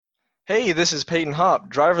Hey, this is Peyton Hopp,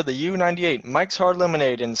 driver of the U98 Mike's Hard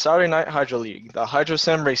Lemonade in Saturday Night Hydro League, the Hydro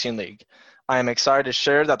Sim Racing League. I am excited to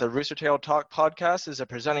share that the Rooster Tail Talk podcast is a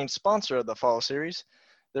presenting sponsor of the fall series.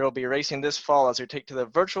 There will be racing this fall as we take to the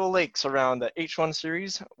virtual lakes around the H1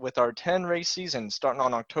 series with our 10 race season starting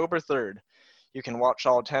on October 3rd. You can watch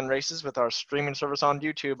all 10 races with our streaming service on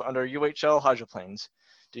YouTube under UHL Hydroplanes.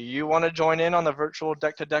 Do you want to join in on the virtual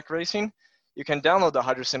deck-to-deck racing? You can download the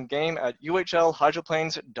HydroSim game at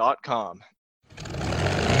uhlhydroplanes.com.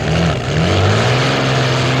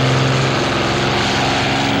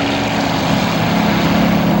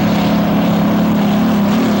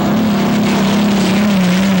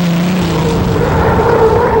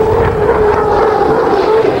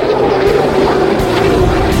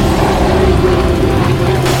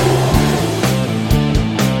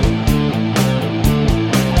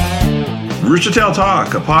 Rooster Tail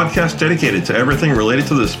Talk, a podcast dedicated to everything related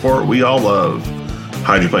to the sport we all love,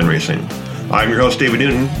 hydroplane racing. I'm your host, David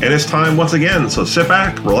Newton, and it's time once again, so sit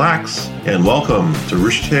back, relax, and welcome to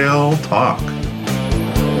Rooster Tail Talk.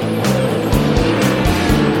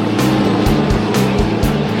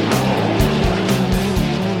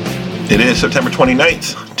 It is September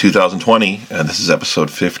 29th, 2020, and this is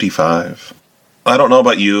episode 55. I don't know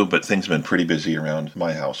about you, but things have been pretty busy around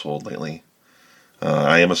my household lately.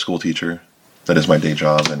 I am a school teacher. That is my day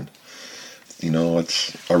job, and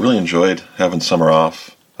I really enjoyed having summer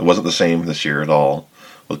off. It wasn't the same this year at all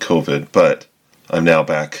with COVID, but I'm now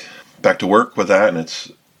back to work with that,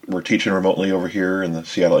 and we're teaching remotely over here in the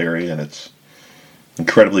Seattle area, and it's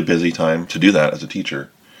incredibly busy time to do that as a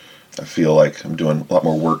teacher. I feel like I'm doing a lot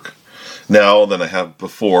more work now than I have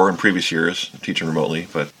before in previous years teaching remotely,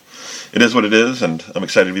 but it is what it is, and I'm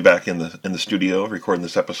excited to be back in the studio recording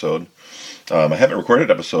this episode. I haven't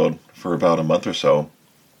recorded an episode for about a month or so.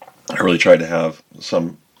 I really tried to have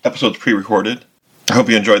some episodes pre-recorded. I hope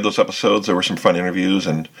you enjoyed those episodes. There were some fun interviews,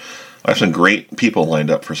 and I have some great people lined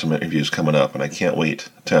up for some interviews coming up, and I can't wait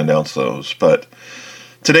to announce those. But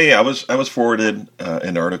today I was forwarded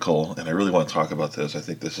an article, and I really want to talk about this. I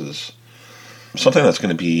think this is something that's going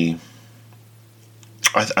to be...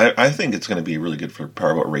 I think it's going to be really good for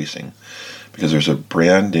powerboat racing, because there's a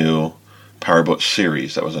brand new powerboat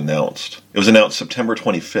series that was announced. It was announced September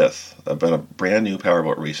 25th about a brand new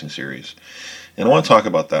powerboat racing series. And I want to talk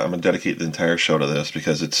about that. I'm going to dedicate the entire show to this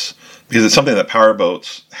because it's something that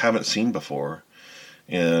powerboats haven't seen before.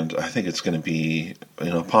 And I think it's going to be,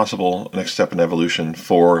 possible next step in evolution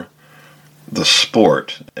for the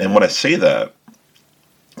sport. And when I say that,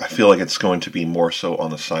 I feel like it's going to be more so on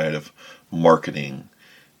the side of marketing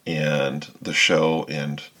and the show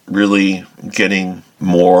and really getting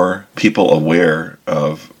more people aware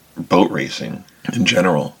of boat racing in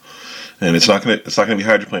general. And it's not going to be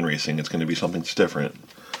hydroplane racing. It's going to be something that's different.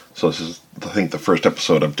 So this is, I think, the first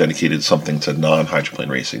episode I've dedicated something to non-hydroplane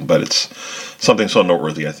racing, but it's something so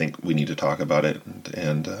noteworthy. I think we need to talk about it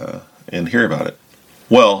and hear about it.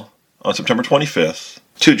 Well, on September 25th,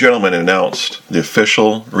 two gentlemen announced the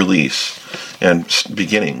official release and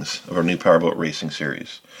beginnings of our new powerboat racing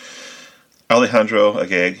series. Alejandro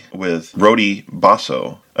Agag with Rody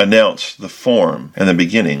Basso announced the form and the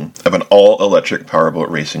beginning of an all-electric powerboat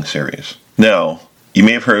racing series. Now, you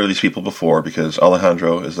may have heard of these people before because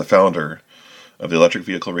Alejandro is the founder of the electric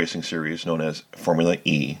vehicle racing series known as Formula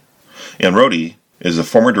E, and Rody is the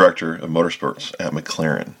former director of motorsports at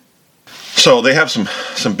McLaren. So they have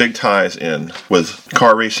some big ties in with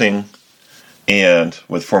car racing and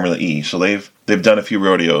with Formula E. So they've done a few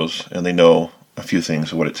rodeos and they know a few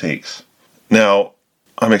things of what it takes. Now,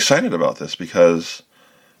 I'm excited about this because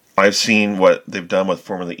I've seen what they've done with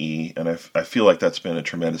Formula E, and I feel like that's been a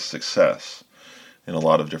tremendous success in a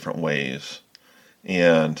lot of different ways.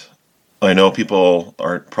 And I know people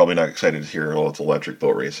aren't probably not excited to hear, oh, it's electric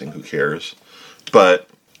boat racing, who cares? But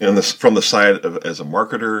from the side of as a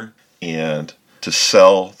marketer and to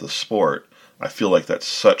sell the sport, I feel like that's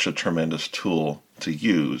such a tremendous tool to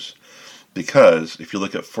use, because if you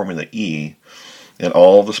look at Formula E and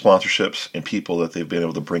all the sponsorships and people that they've been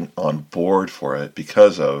able to bring on board for it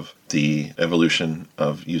because of the evolution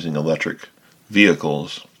of using electric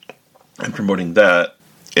vehicles and promoting that,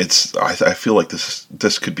 I feel like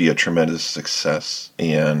this could be a tremendous success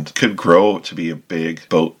and could grow to be a big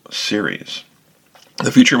boat series.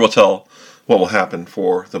 The future will tell what will happen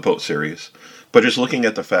for the boat series, but just looking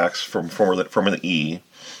at the facts from Formula E,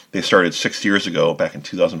 they started 6 years ago, back in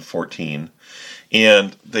 2014,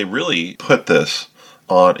 and they really put this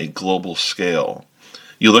on a global scale.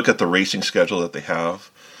 You look at the racing schedule that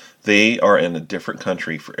they are in a different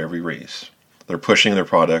country for every race. They're pushing their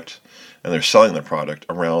product and they're selling their product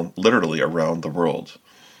literally around the world.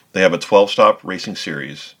 They have a 12-stop racing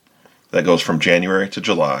series that goes from January to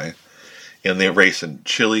July. And they race in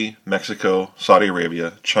Chile, Mexico, Saudi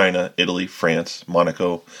Arabia, China, Italy, France,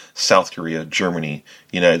 Monaco, South Korea, Germany,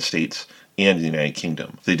 United States, and the United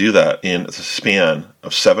Kingdom. They do that in the span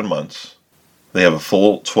of 7 months. They have a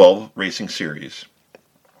full 12 racing series,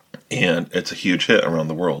 and it's a huge hit around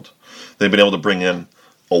the world. They've been able to bring in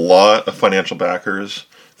a lot of financial backers.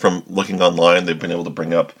 From looking online, they've been able to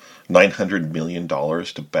bring up $900 million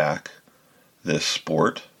to back this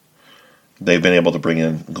sport. They've been able to bring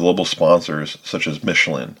in global sponsors such as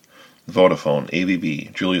Michelin, Vodafone,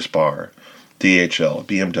 ABB, Julius Baer, DHL,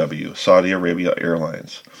 BMW, Saudi Arabia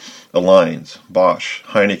Airlines, Allianz, Bosch,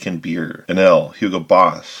 Heineken Beer, Enel, Hugo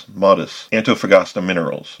Boss, Modus, Antofagasta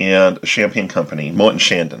Minerals, and a champagne company, Moët &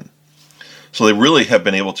 Chandon. So they really have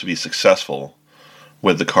been able to be successful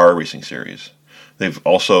with the car racing series. They've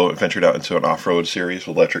also ventured out into an off-road series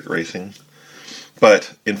with electric racing.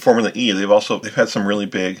 But in Formula E, they've had some really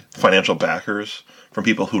big financial backers from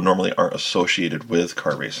people who normally aren't associated with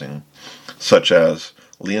car racing, such as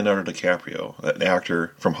Leonardo DiCaprio, an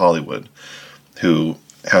actor from Hollywood, who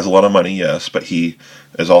has a lot of money, yes, but he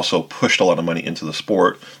has also pushed a lot of money into the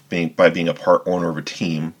sport by being a part owner of a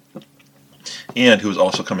team, and who is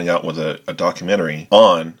also coming out with a documentary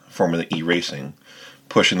on Formula E racing,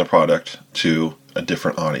 pushing the product to a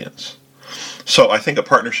different audience. So I think a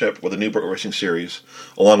partnership with a new boat racing series,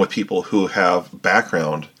 along with people who have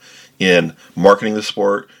background in marketing the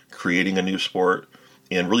sport, creating a new sport,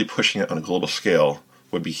 and really pushing it on a global scale,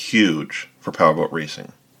 would be huge for powerboat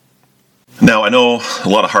racing. Now, I know a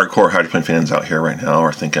lot of hardcore hydroplane fans out here right now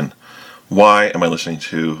are thinking, why am I listening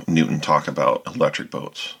to Newton talk about electric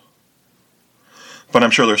boats? But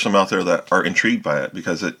I'm sure there's some out there that are intrigued by it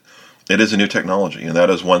because it is a new technology, and that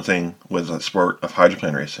is one thing with the sport of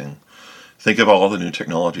hydroplane racing. Think of all the new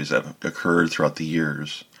technologies that have occurred throughout the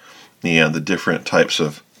years, and the different types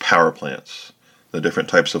of power plants, the different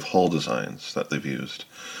types of hull designs that they've used,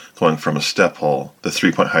 going from a step hull, the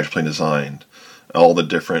three-point hydroplane design, all the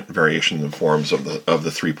different variations and forms of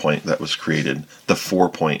the three-point that was created, the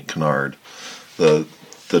four-point canard, the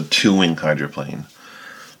two-wing hydroplane.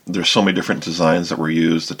 There's so many different designs that were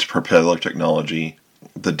used, the propeller technology,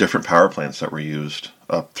 the different power plants that were used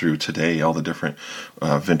up through today, all the different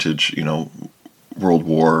vintage, World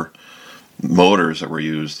War motors that were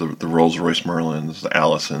used, the Rolls-Royce Merlins, the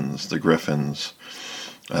Allisons, the Griffins.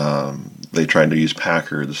 They tried to use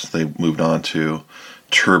Packards. They moved on to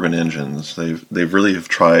turbine engines. They've really have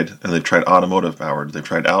tried, and they've tried automotive powered. They've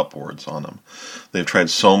tried outboards on them. They've tried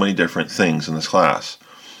so many different things in this class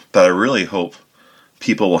that I really hope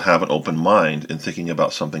people will have an open mind in thinking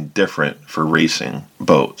about something different for racing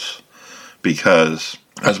boats. Because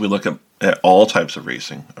as we look at all types of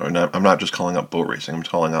racing, I'm not just calling out boat racing, I'm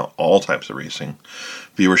calling out all types of racing,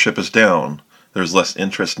 viewership is down. There's less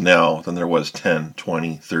interest now than there was 10,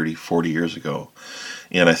 20, 30, 40 years ago.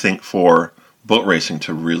 And I think for boat racing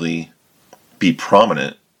to really be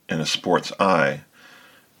prominent in a sport's eye,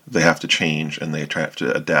 they have to change and they have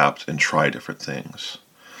to adapt and try different things.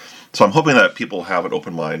 So I'm hoping that people have an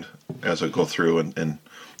open mind as I go through and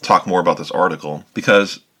talk more about this article,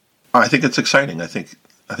 because I think it's exciting. I think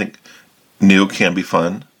new can be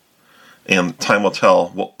fun, and time will tell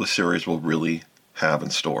what the series will really have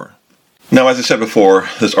in store. Now, as I said before,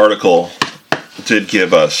 this article did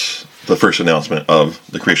give us the first announcement of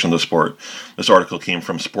the creation of the sport. This article came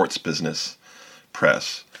from Sports Business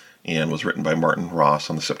Press and was written by Martin Ross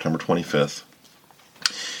on September 25th.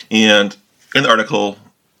 And in the article,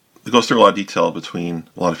 it goes through a lot of detail between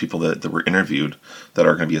a lot of people that were interviewed that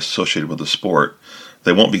are going to be associated with the sport.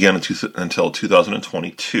 They won't begin until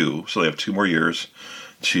 2022, so they have 2 more years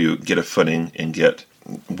to get a footing and get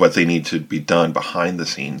what they need to be done behind the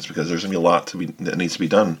scenes, because there's going to be a lot that needs to be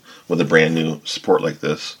done with a brand new sport like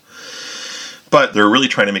this. But they're really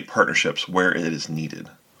trying to make partnerships where it is needed.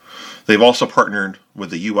 They've also partnered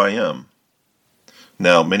with the UIM.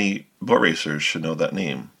 Now, many boat racers should know that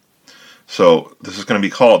name. So this is going to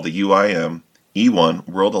be called the UIM E1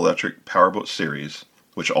 World Electric Powerboat Series,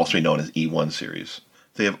 which will also be known as E1 Series.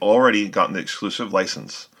 They have already gotten the exclusive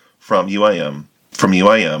license from UIM,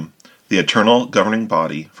 the eternal governing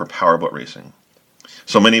body for powerboat racing.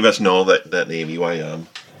 So many of us know that name UIM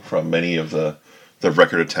from many of the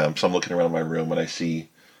record attempts. I'm looking around my room and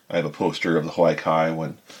I have a poster of the Hawaii Kai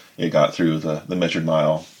when it got through the measured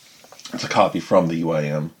mile. It's a copy from the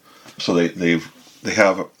UIM. So they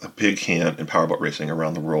have a big hand in powerboat racing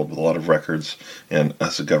around the world with a lot of records and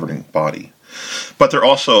as a governing body. But they're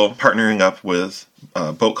also partnering up with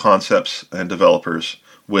boat concepts and developers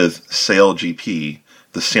with SailGP,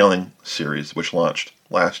 the sailing series, which launched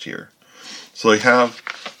last year. So they have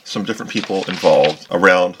some different people involved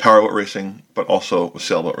around powerboat racing, but also with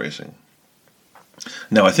sailboat racing.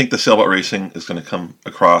 Now, I think the sailboat racing is going to come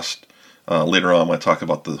across later on when I talk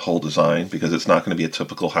about the whole design, because it's not going to be a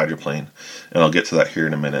typical hydroplane, and I'll get to that here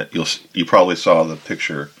in a minute. You probably saw the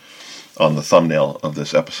picture on the thumbnail of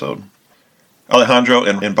this episode. Alejandro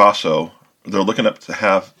and Basso, they're looking up to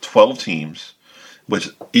have 12 teams, which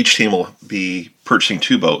each team will be purchasing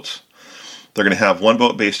 2 boats. They're going to have 1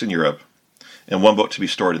 boat based in Europe and 1 boat to be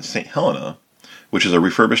stored in St. Helena, which is a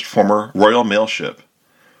refurbished former Royal Mail ship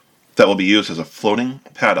that will be used as a floating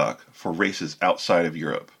paddock for races outside of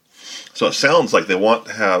Europe. So it sounds like they want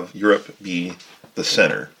to have Europe be the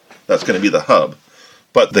center. That's going to be the hub.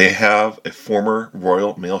 But they have a former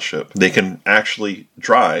Royal Mail ship. They can actually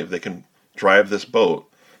drive this boat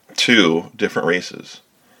to different races.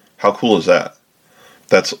 How cool is that?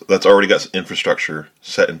 That's already got infrastructure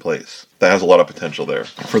set in place. That has a lot of potential there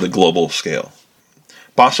for the global scale.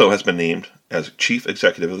 Basso has been named as chief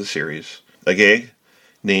executive of the series. Agag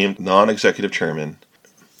named non-executive chairman,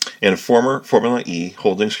 and former Formula E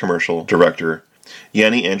Holdings commercial director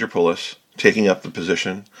Yanni Andropoulos taking up the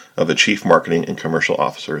position of the chief marketing and commercial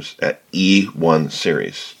officers at E1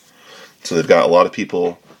 Series. So they've got a lot of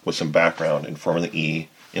people with some background in Formula E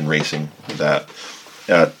in racing that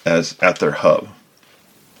at their hub.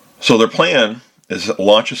 So their plan is to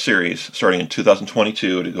launch a series starting in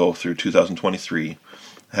 2022 to go through 2023,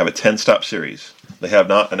 have a 10-stop series. They have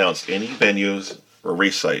not announced any venues or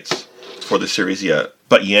race sites for the series yet,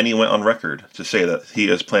 but Yanni went on record to say that he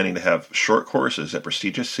is planning to have short courses at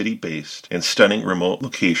prestigious city-based and stunning remote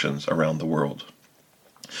locations around the world.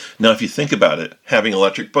 Now, if you think about it, having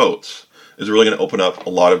electric boats is really going to open up a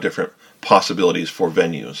lot of different possibilities for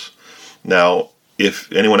venues. Now,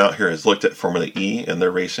 if anyone out here has looked at Formula E and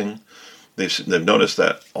their racing, they've noticed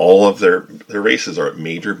that all of their races are at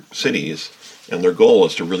major cities, and their goal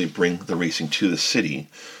is to really bring the racing to the city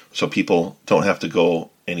so people don't have to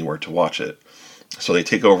go anywhere to watch it. So they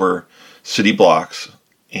take over city blocks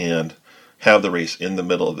and have the race in the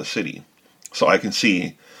middle of the city. So I can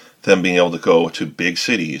see them being able to go to big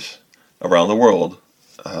cities around the world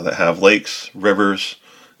that have lakes, rivers,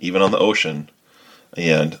 even on the ocean,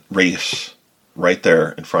 and race right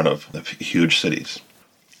there in front of the huge cities.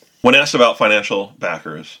 When asked about financial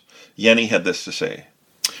backers, Yanni had this to say: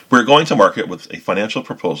 "We're going to market with a financial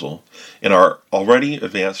proposal and are already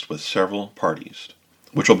advanced with several parties,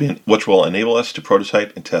 which will enable us to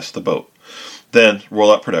prototype and test the boat, then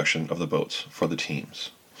roll out production of the boats for the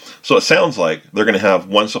teams." So it sounds like they're going to have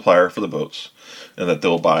one supplier for the boats and that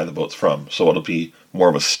they'll buy the boats from. So it'll be more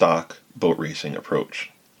of a stock boat racing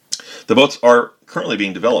approach. The boats are currently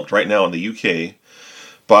being developed right now in the UK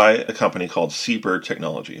by a company called Seabird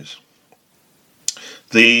Technologies.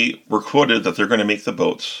 They were quoted that they're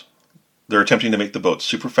attempting to make the boats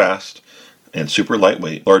super fast and super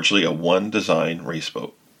lightweight, largely a one design race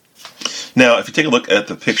boat. Now, if you take a look at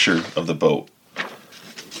the picture of the boat,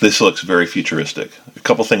 this looks very futuristic. A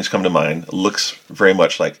couple things come to mind. It looks very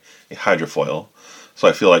much like a hydrofoil. So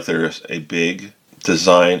I feel like there's a big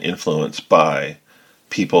design influence by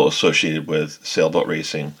people associated with sailboat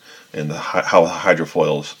racing and how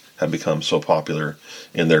hydrofoils have become so popular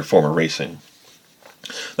in their former racing.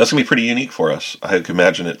 That's going to be pretty unique for us. I can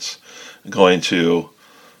imagine it's going to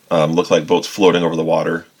look like boats floating over the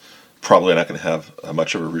water. Probably not going to have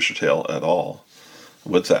much of a rooster tail at all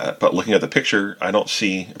with that. But looking at the picture, I don't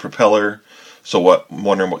see a propeller. So I'm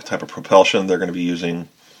wondering what type of propulsion they're going to be using.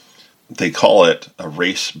 They call it a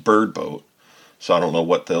race bird boat. So I don't know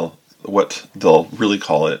what they'll really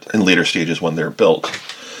call it in later stages when they're built.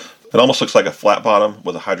 It almost looks like a flat bottom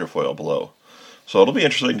with a hydrofoil below. So it'll be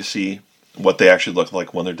interesting to see what they actually look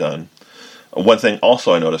like when they're done. One thing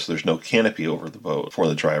also I noticed, there's no canopy over the boat for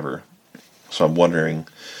the driver. So I'm wondering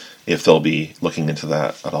if they'll be looking into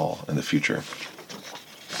that at all in the future.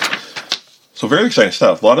 So very exciting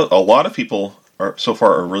stuff. A lot of people so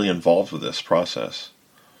far are really involved with this process.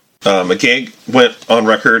 Agag went on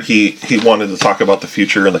record. He wanted to talk about the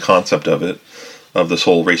future and the concept of this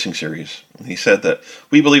whole racing series. He said that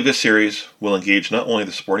we believe this series will engage not only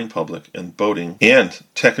the sporting public and boating and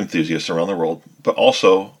tech enthusiasts around the world, but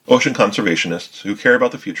also ocean conservationists who care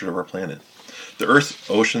about the future of our planet. The Earth's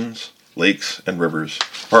oceans, lakes, and rivers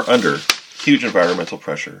are under huge environmental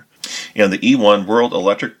pressure, and the E1 World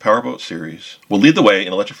Electric Powerboat Series will lead the way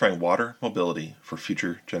in electrifying water mobility for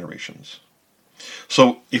future generations.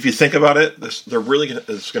 So if you think about it, there really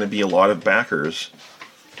is going to be a lot of backers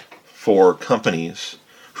for companies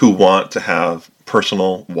who want to have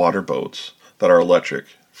personal water boats that are electric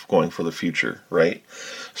going for the future, right?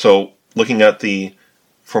 So looking at the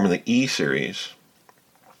Formula E series,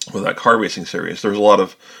 with that car racing series, there's a lot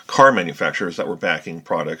of car manufacturers that were backing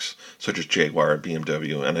products such as Jaguar,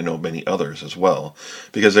 BMW, and I know many others as well,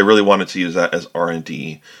 because they really wanted to use that as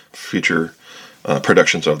R&D future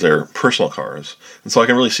productions of their personal cars. And so I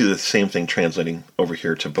can really see the same thing translating over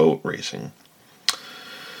here to boat racing,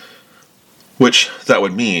 which that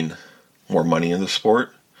would mean more money in the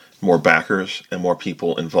sport, more backers, and more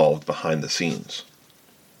people involved behind the scenes.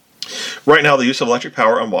 Right now, the use of electric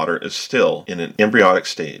power on water is still in an embryonic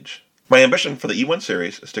stage. My ambition for the E1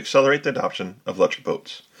 series is to accelerate the adoption of electric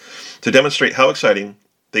boats, to demonstrate how exciting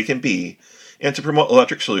they can be, and to promote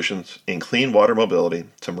electric solutions in clean water mobility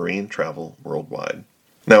to marine travel worldwide.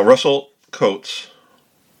 Now, Russell Coates,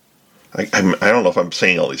 I don't know if I'm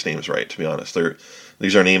saying all these names right, to be honest.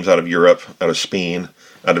 These are names out of Europe, out of Spain,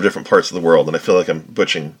 out of different parts of the world, and I feel like I'm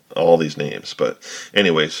butchering all these names. But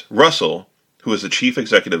anyways, Russell, who is the chief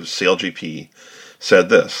executive of SailGP, said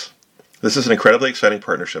this: "This is an incredibly exciting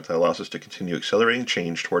partnership that allows us to continue accelerating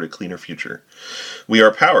change toward a cleaner future. We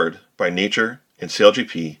are powered by nature, and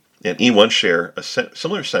SailGP and E1 share a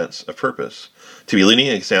similar sense of purpose to be leading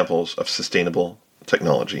examples of sustainable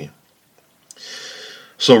technology."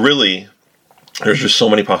 So really, there's just so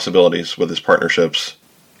many possibilities with these partnerships,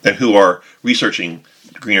 and who are researching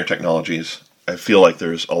greener technologies. I feel like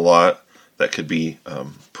there's a lot that could be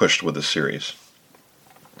pushed with this series.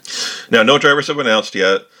 Now, no drivers have been announced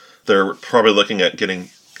yet. They're probably looking at getting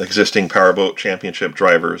existing Powerboat Championship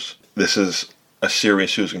drivers. This is a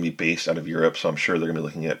series who's going to be based out of Europe, so I'm sure they're going to be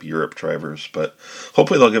looking at Europe drivers. But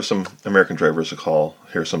hopefully they'll give some American drivers a call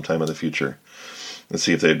here sometime in the future and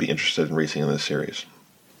see if they'd be interested in racing in this series.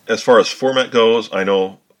 As far as format goes, I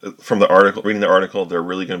know from the article, reading the article, they're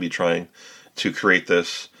really going to be trying to create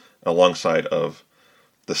this alongside of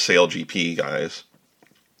the SailGP guys.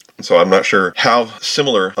 So I'm not sure how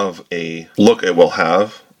similar of a look it will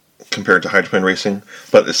have compared to hydroplane racing,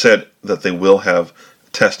 but it said that they will have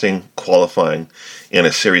testing, qualifying, and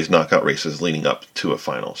a series knockout races leading up to a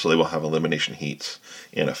final. So they will have elimination heats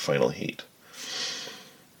and a final heat.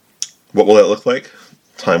 What will that look like?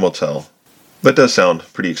 Time will tell. That does sound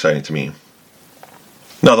pretty exciting to me.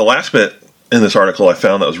 Now, the last bit in this article I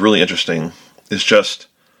found that was really interesting is just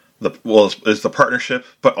is the partnership,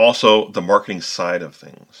 but also the marketing side of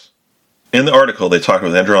things. In the article, they talked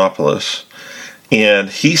with Andronopoulos, and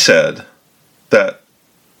he said that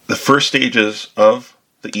the first stages of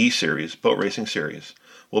the E Series, boat racing series,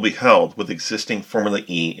 will be held with existing Formula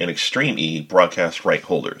E and Extreme E broadcast right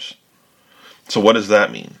holders. So what does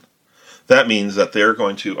that mean? That means that they're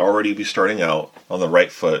going to already be starting out on the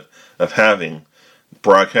right foot of having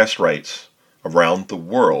broadcast rights around the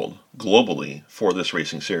world, globally, for this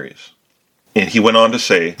racing series. And he went on to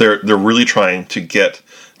say they're really trying to get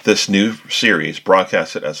this new series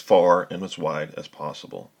broadcasted as far and as wide as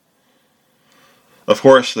possible. Of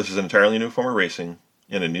course, this is an entirely new form of racing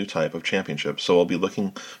and a new type of championship, so we'll be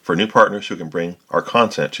looking for new partners who can bring our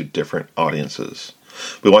content to different audiences.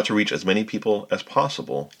 We want to reach as many people as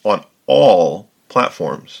possible on all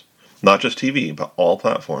platforms, not just TV, but all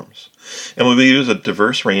platforms. And we will use a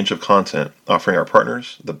diverse range of content, offering our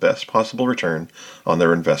partners the best possible return on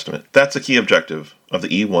their investment. That's a key objective of the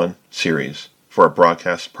E1 series for our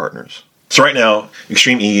broadcast partners. So right now,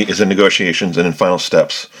 Extreme E is in negotiations and in final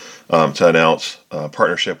steps to announce a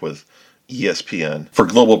partnership with ESPN for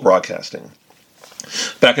global broadcasting.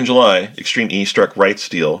 Back in July, Extreme E struck rights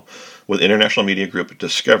deal with international media group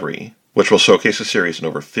Discovery, which will showcase the series in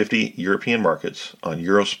over 50 European markets on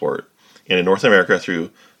Eurosport, and in North America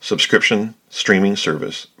through subscription streaming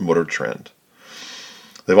service MotorTrend.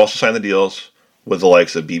 They've also signed the deals with the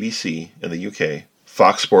likes of BBC in the UK,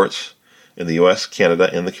 Fox Sports in the US, Canada,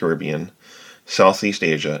 and the Caribbean, Southeast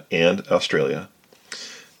Asia, and Australia,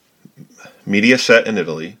 Mediaset in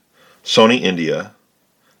Italy, Sony India,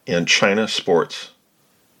 and China Sports,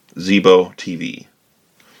 Zibo TV.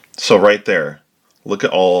 So right there, look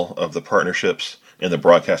at all of the partnerships and the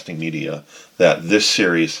broadcasting media that this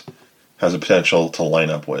series has a potential to line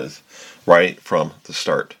up with right from the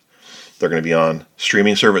start. They're going to be on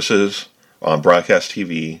streaming services, on broadcast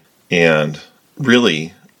TV, and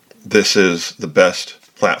really, this is the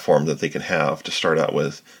best platform that they can have to start out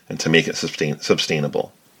with and to make it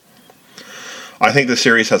sustainable. I think this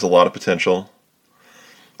series has a lot of potential.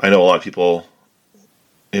 I know a lot of people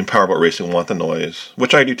in powerboat racing want the noise,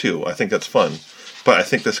 which I do too. I think that's fun. But I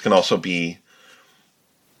think this can also be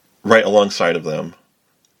right alongside of them.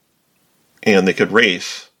 And they could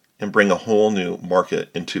race and bring a whole new market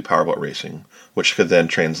into powerboat racing, which could then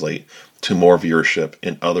translate to more viewership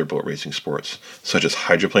in other boat racing sports, such as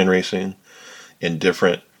hydroplane racing,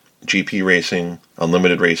 indifferent GP racing,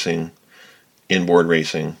 unlimited racing, inboard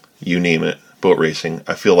racing, you name it. boat racing,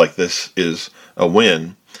 I feel like this is a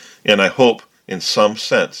win. And I hope in some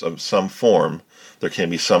sense, of some form, there can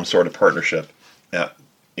be some sort of partnership at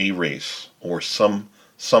a race or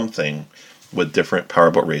something with different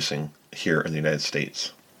powerboat racing here in the United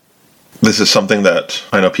States. This is something that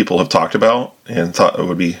I know people have talked about and thought it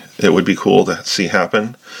would be cool to see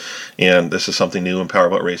happen. And this is something new in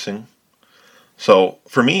powerboat racing. So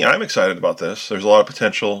for me, I'm excited about this. There's a lot of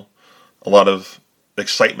potential, a lot of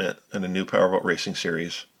excitement in a new powerboat racing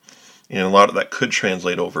series, and a lot of that could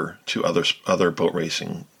translate over to other boat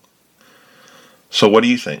racing. So what do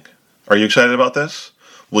you think? Are you excited about this?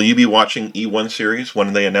 Will you be watching E1 series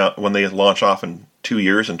when they launch off in 2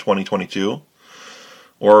 years in 2022?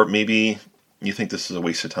 Or maybe you think this is a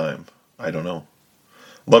waste of time. I don't know.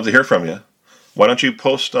 I'd love to hear from you. Why don't you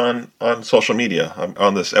post on social media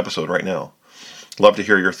on this episode right now? Love to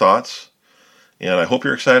hear your thoughts. And I hope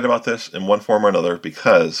you're excited about this in one form or another,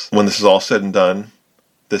 because when this is all said and done,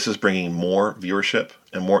 this is bringing more viewership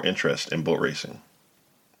and more interest in boat racing.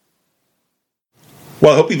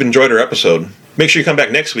 Well, I hope you've enjoyed our episode. Make sure you come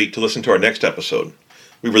back next week to listen to our next episode.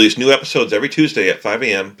 We release new episodes every Tuesday at 5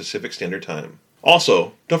 a.m. Pacific Standard Time.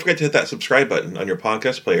 Also, don't forget to hit that subscribe button on your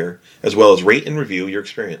podcast player, as well as rate and review your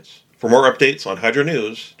experience. For more updates on Hydro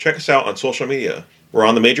News, check us out on social media. We're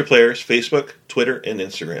on the major players, Facebook, Twitter, and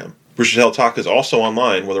Instagram. Roostertail Talk is also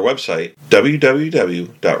online with our website,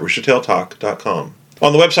 www.roostertailtalk.com.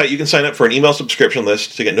 On the website, you can sign up for an email subscription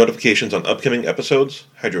list to get notifications on upcoming episodes,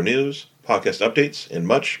 Hydro News, podcast updates, and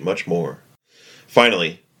much, much more.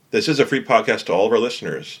 Finally, this is a free podcast to all of our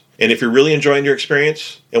listeners. And if you're really enjoying your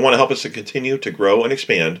experience and want to help us to continue to grow and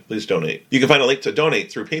expand, please donate. You can find a link to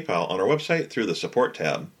donate through PayPal on our website through the support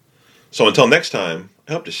tab. So until next time,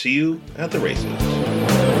 I hope to see you at the races.